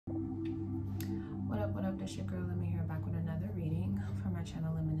What up? This your girl. Let me hear back with another reading from my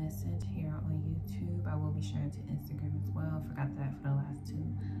channel Luminescent here on YouTube. I will be sharing to Instagram as well. Forgot that for the last two.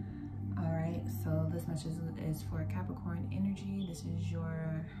 Alright, so this message is for Capricorn energy. This is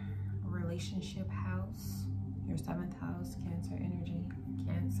your relationship house, your 7th house, Cancer energy.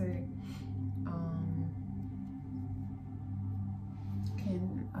 Cancer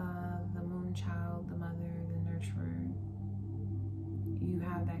the moon child, the mother, the nurturer. You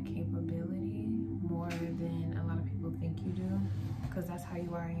have that capability more than a lot of people think you do, because that's how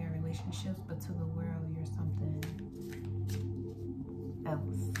you are in your relationships, but to the world you're something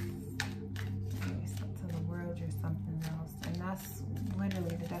else. Okay, so to the world you're something else, and that's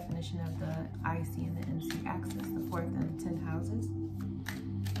literally the definition of the IC and the MC axis, the 4th and the 10th houses.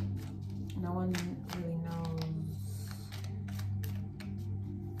 No one really knows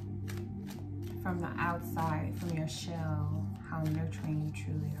from the outside, from your shell, how nurturing you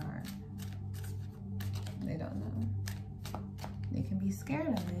truly are. They don't know. They can be scared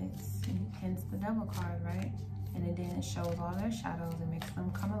of it, hence the devil card, right? And then it shows all their shadows. It makes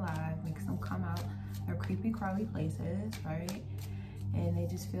them come alive, makes them come out their creepy, crawly places, right? And they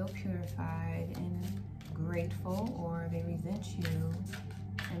just feel purified and grateful, or they resent you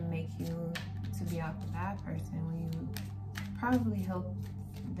and make you to be out the bad person when you probably help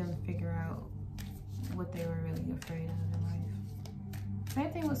them figure out what they were really afraid of in life. Same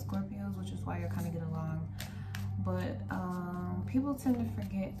thing with Scorpios, which is why you kind of get along. But people tend to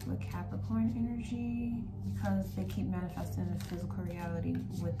forget with Capricorn energy because they keep manifesting the physical reality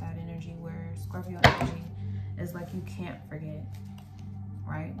with that energy, where Scorpio energy is like you can't forget,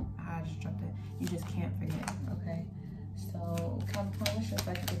 right? I just dropped it. You just can't forget, okay? So Capricorn, what's your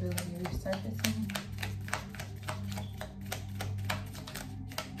psychic ability resurfacing?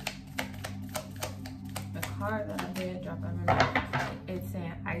 Card that I did drop, I remember it's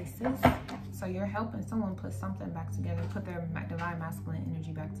saying Isis. So you're helping someone put something back together, put their divine masculine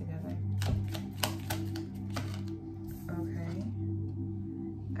energy back together. Okay.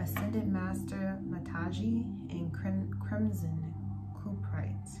 Ascended Master Massaglia and Crimson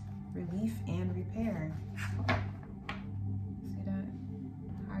Cuprite. Relief and repair. See that?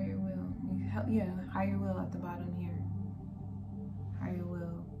 Higher will. You help, yeah, higher will at the bottom here. Higher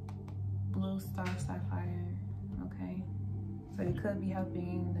will. Blue star sapphire. Okay, so you could be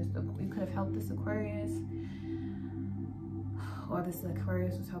helping this. You could have helped this Aquarius, or this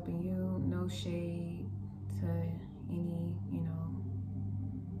Aquarius was helping you. No shade to any, you know,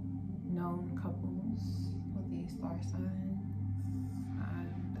 known couples with these star signs. I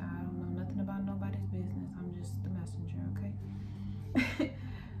don't know nothing about nobody's business. I'm just the messenger. Okay.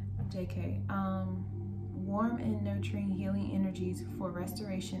 JK. Warm and nurturing healing energies for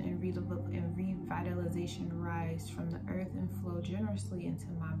restoration and revitalization rise from the earth and flow generously into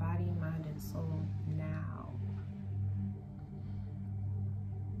my body, mind, and soul now.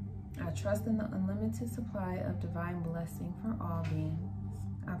 I trust in the unlimited supply of divine blessing for all beings.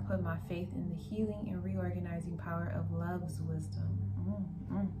 I put my faith in the healing and reorganizing power of love's wisdom.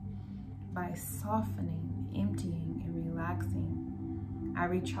 By softening, emptying, and relaxing, I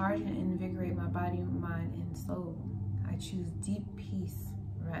recharge and invigorate my body, mind, and soul. I choose deep peace,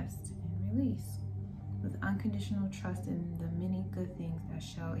 rest, and release, with unconditional trust in the many good things that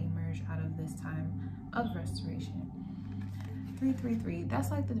shall emerge out of this time of restoration. 333,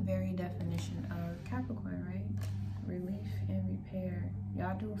 that's like the very definition of Capricorn, right? Relief and repair.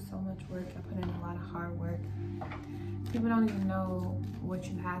 Y'all do so much work. Y'all put in a lot of hard work. People don't even know what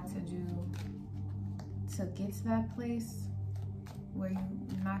you had to do to get to that place where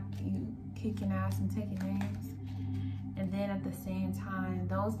you kicking ass and taking names, and then at the same time,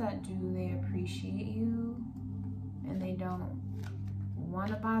 those that do, they appreciate you and they don't want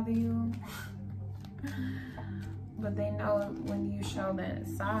to bother you, but they know when you show that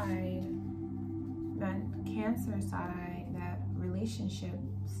side, that Cancer side, that relationship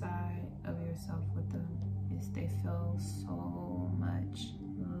side of yourself with them, is they feel so much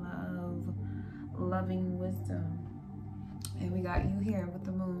love, loving wisdom. And we got you here with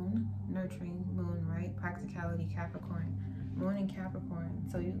the moon, nurturing moon, right? Practicality, Capricorn, moon in Capricorn.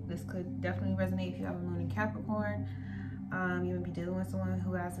 So this could definitely resonate if you have a moon in Capricorn. You would be dealing with someone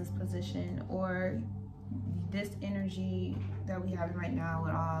who has this position, or this energy that we have right now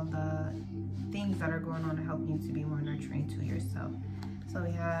with all the things that are going on to help you to be more nurturing to yourself. So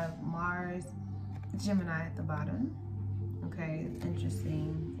we have Mars, Gemini at the bottom. Okay,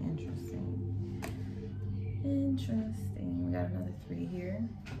 interesting, interesting. Interesting. We got another 3 here.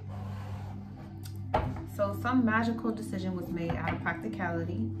 So some magical decision was made out of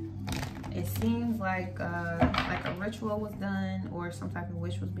practicality. It seems like a ritual was done or some type of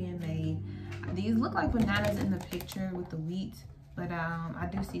wish was being made. These look like bananas in the picture with the wheat, but I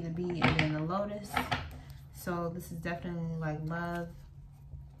do see the bee and then the lotus. So this is definitely like love.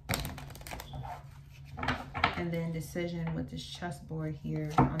 And then decision with this chessboard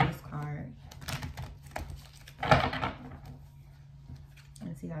here on this card.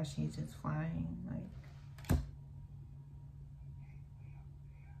 And see how she's just flying, like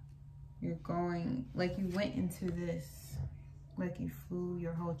you're going, like you went into this, like you flew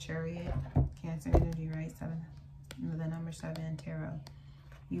your whole chariot. Cancer energy, right? 7, the number 7 tarot.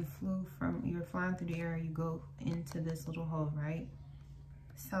 You flew from, you're flying through the air, you go into this little hole, right?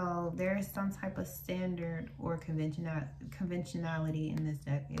 So there is some type of standard or conventionality in this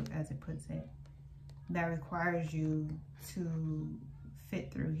deck, as it puts it, that requires you to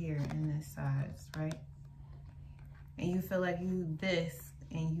fit through here in this size, right? And you feel like you this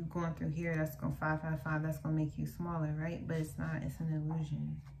and you going through here, that's going 5, 5, 5, that's going to make you smaller, right? But it's not, it's an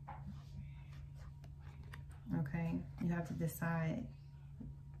illusion. Okay, you have to decide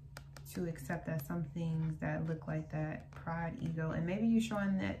to accept that some things that look like that, pride, ego, and maybe you're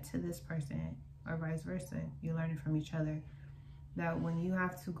showing that to this person or vice versa. You're learning from each other. That when you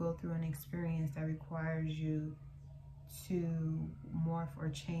have to go through an experience that requires you to morph or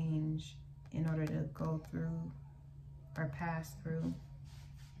change in order to go through or pass through,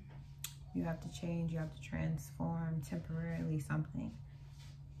 you have to change, you have to transform temporarily something.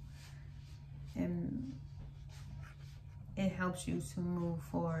 And it helps you to move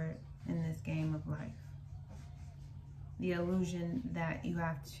forward in this game of life. The illusion that you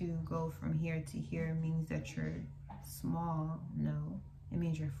have to go from here to here means that you're small. No, it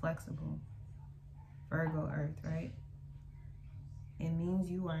means you're flexible. Virgo Earth, right? It means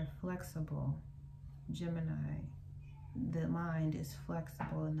you are flexible. Gemini, the mind is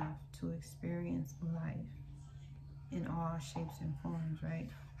flexible enough to experience life in all shapes and forms, right?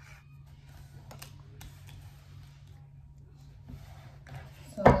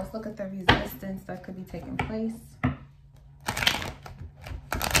 So let's look at the resistance that could be taking place. I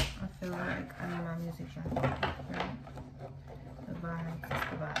feel like I need my music right? The vibes,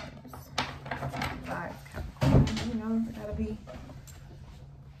 the vibes. The vibes, Capricorn, you know, it gotta be.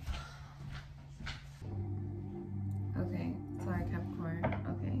 Okay, sorry, Capricorn.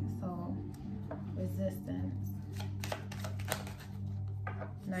 Okay, so resistance.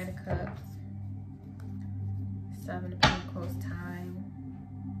 Knight of Cups. 7 of Pentacles, time.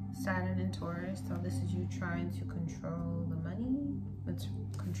 Saturn and Taurus. So this is you trying to control the money, but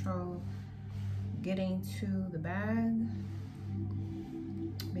control getting to the bag,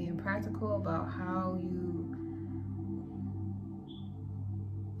 being practical about how you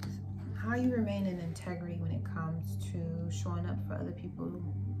remain in integrity when it comes to showing up for other people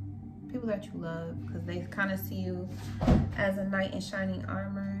that you love, because they kind of see you as a knight in shining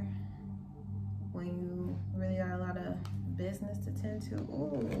armor when you really got a lot of business to tend to.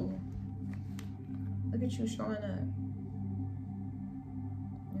 Ooh, look at you showing up.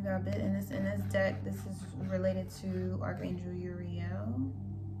 You got a bit in this deck. This is related to Archangel Uriel,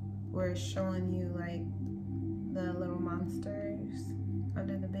 where it's showing you like the little monsters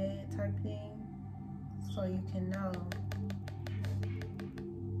under the bed type thing, so you can know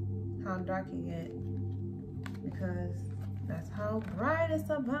how dark it get, because that's how bright it's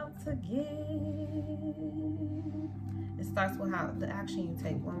about to get. It starts with how the action you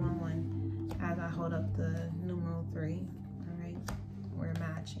take, 111, as I hold up the numeral 3. All right, we're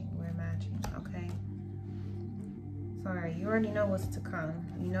matching, okay? Sorry, you already know what's to come.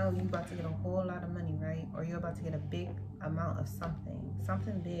 You know you're about to get a whole lot of money, right? Or you're about to get a big amount of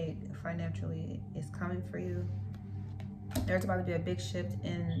something big financially is coming for you. There's about to be a big shift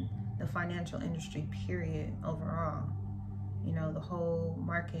in the financial industry, period, overall. You know, the whole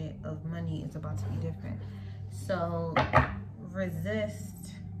market of money is about to be different. So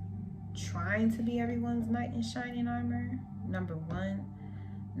resist trying to be everyone's knight in shining armor, number 1.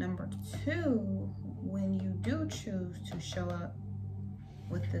 Number 2, when you do choose to show up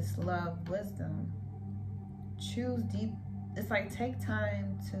with this love, wisdom, choose deep. It's like take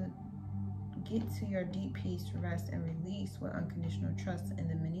time to get to your deep peace, rest, and release with unconditional trust in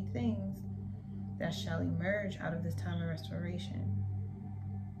the many things that shall emerge out of this time of restoration.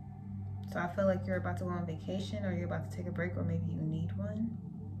 So I feel like you're about to go on vacation, or you're about to take a break, or maybe you need one.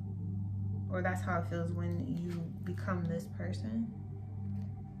 Or that's how it feels when you become this person.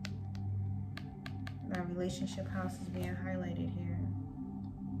 That relationship house is being highlighted here.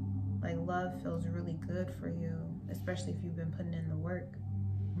 Like love feels really good for you, especially if you've been putting in the work.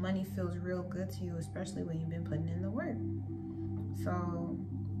 Money feels real good to you, especially when you've been putting in the work. So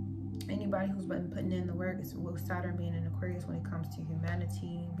Anybody who's been putting in the work, it's with Saturn being in Aquarius when it comes to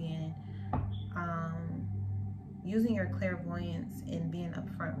humanity, being using your clairvoyance and being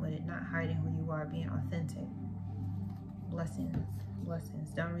upfront with it, not hiding who you are, being authentic. Blessings,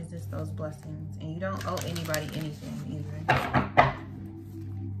 blessings. Don't resist those blessings. And you don't owe anybody anything either.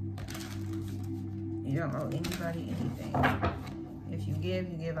 You don't owe anybody anything. If you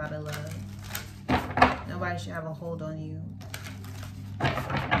give out of love. Nobody should have a hold on you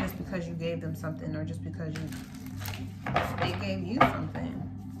just because you gave them something, or just because they gave you something.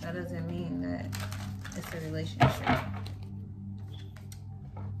 That doesn't mean that it's a relationship.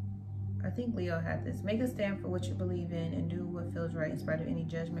 I think Leo had this. Make a stand for what you believe in and do what feels right in spite of any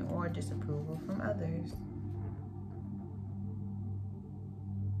judgment or disapproval from others.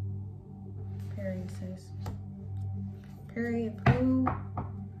 Period, sis. Period, poo.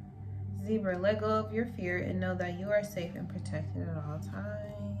 Zebra, let go of your fear and know that you are safe and protected at all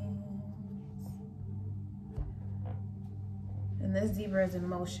times. And this zebra is in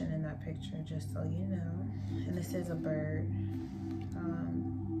motion in that picture, just so you know. And this is a bird.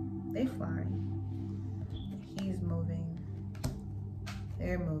 They fly. He's moving.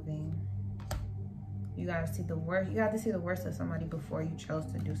 They're moving. You gotta see the worst. You got to see the worst of somebody before you chose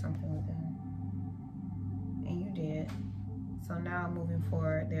to do something with them. And you did. So now moving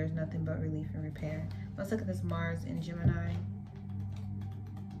forward, there's nothing but relief and repair. Let's look at this Mars in Gemini.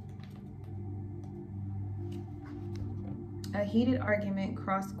 A heated argument,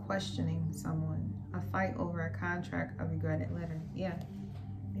 cross-questioning someone. A fight over a contract, a regretted letter. Yeah.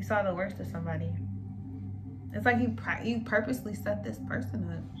 You saw the worst of somebody. It's like you purposely set this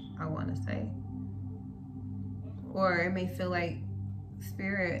person up, I want to say. Or it may feel like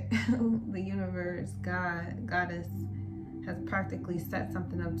Spirit, the universe, God, Goddess, has practically set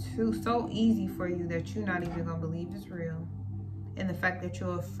something up so easy for you that you're not even going to believe it's real. And the fact that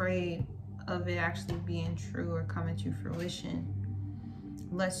you're afraid of it actually being true or coming to fruition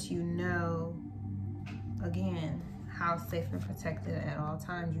lets you know, again, how safe and protected at all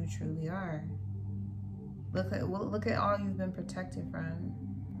times you truly are. Look at all you've been protected from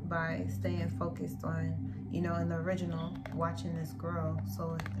by staying focused on, you know, in the original, watching this grow.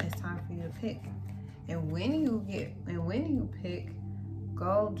 So it's time for you to pick. And when you pick,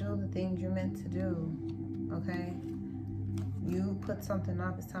 go do the things you're meant to do. Okay? You put something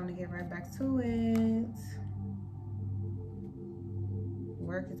off, it's time to get right back to it.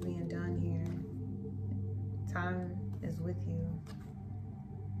 Work is being done here. Time is with you.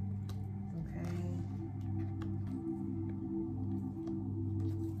 Okay?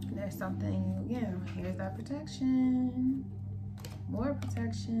 There's something, yeah, here's that protection. More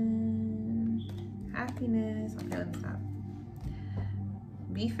protection. Happiness. Okay, let me stop.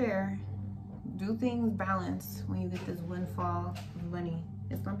 Be fair. Do things balanced when you get this windfall of money.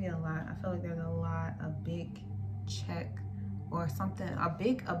 It's gonna be a lot. I feel like there's a lot of big check or something, a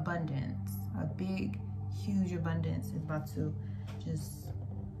big abundance, a big, huge abundance is about to just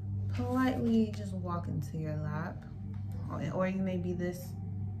politely just walk into your lap. Or you may be this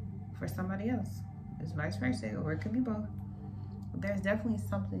for somebody else. It's vice versa, or it could be both. There's definitely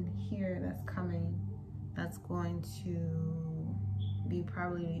something here that's coming that's going to be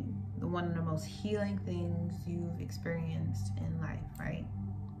probably one of the most healing things you've experienced in life, right?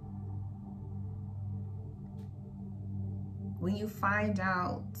 When you find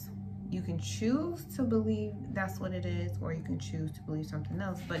out, you can choose to believe that's what it is, or you can choose to believe something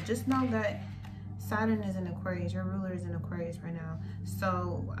else. But just know that Saturn is in Aquarius, your ruler is in Aquarius right now.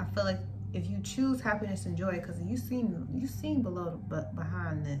 So I feel like if you choose happiness and joy, because you've seen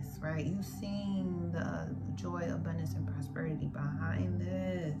behind this, right? You've seen the joy, abundance, and prosperity behind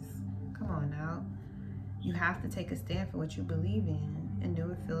this. Come on now. You have to take a stand for what you believe in and do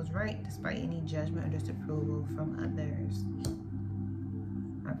what feels right, despite any judgment or disapproval from others.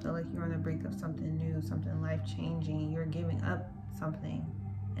 I feel like you're on the brink of something new, something life-changing. You're giving up something.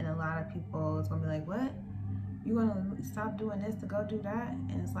 And a lot of people is going to be like, what? You want to stop doing this to go do that?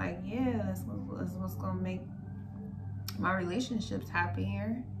 And it's like, yeah, that's what's going to make my relationships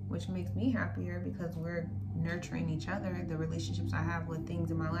happier, which makes me happier because we're nurturing each other. The relationships I have with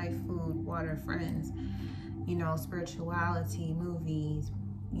things in my life, food, water, friends, you know, spirituality, movies,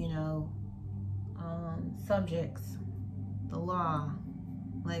 you know, subjects, the law,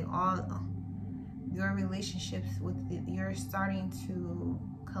 like all your relationships with you're starting to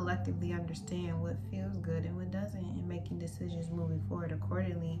collectively understand what feels good and what doesn't, and making decisions moving forward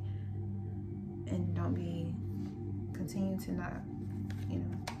accordingly. And don't be, continue to not, you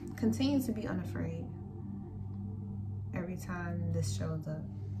know, continue to be unafraid every time this shows up,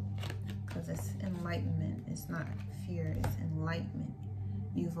 because it's enlightenment. It's not fear, it's enlightenment.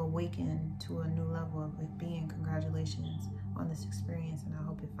 you've awakened to a new level of being. Congratulations on this experience, and I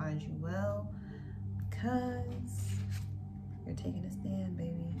hope it finds you well, because you're taking a stand,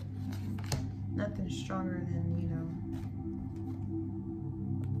 baby. Nothing stronger than, you know,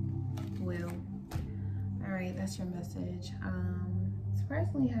 will. All right, that's your message.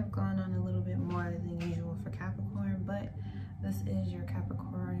 Surprisingly, have gone on a little bit more than usual for Capricorn, but this is your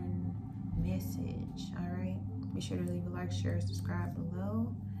Capricorn message. All right, be sure to leave a like, share, subscribe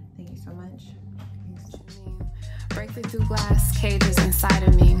below. Thank you so much. Peace. Breaking through glass cages inside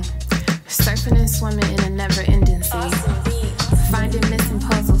of me, surfing and swimming in a never-ending sea, finding missing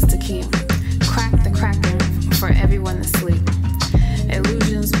puzzles to keep, crack the cracking for everyone to sleep.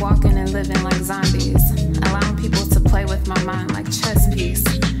 Illusions walking and living like zombies, allowing people to play with my mind like chess piece.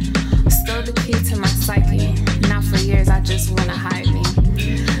 Stole the key to my psyche, now for years I just wanna hide me,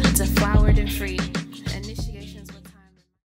 deflowered and free.